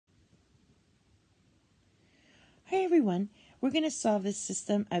Hey everyone, we're going to solve this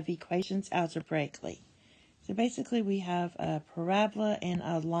system of equations algebraically. So basically we have a parabola and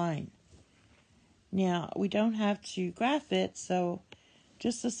a line. Now we don't have to graph it, so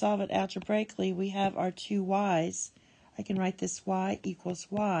just to solve it algebraically we have our two y's. I can write this y equals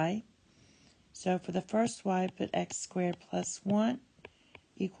y. So for the first y, put x squared plus 1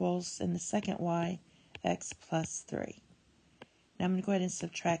 equals, in the second y, x plus 3. Now I'm going to go ahead and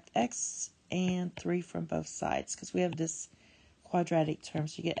subtract x and 3 from both sides because we have this quadratic term.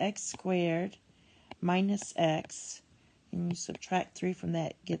 So you get x squared minus x, and you subtract 3 from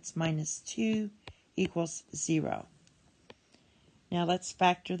that, gets minus 2 equals 0. Now let's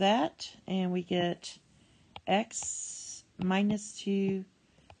factor that, and we get x minus 2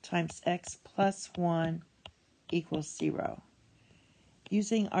 times x plus 1 equals 0.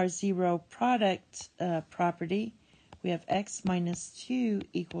 Using our zero product property, we have x minus 2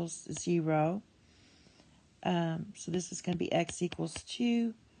 equals 0. So this is going to be x equals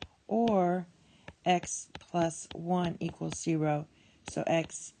 2, or x plus 1 equals 0. So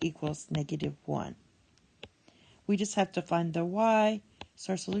x equals negative 1. We just have to find the y.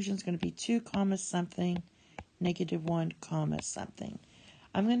 So our solution is going to be 2 comma something, negative 1 comma something.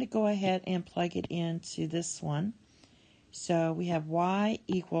 I'm going to go ahead and plug it into this one. So we have y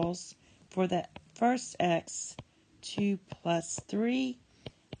equals, for the first x, 2 plus 3,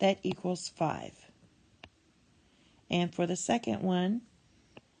 that equals 5. And for the second one,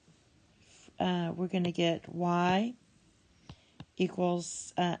 we're going to get y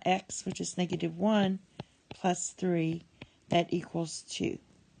equals x, which is negative 1, plus 3, that equals 2.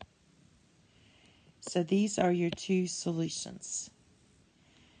 So these are your two solutions.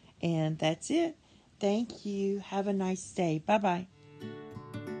 And that's it. Thank you. Have a nice day. Bye-bye.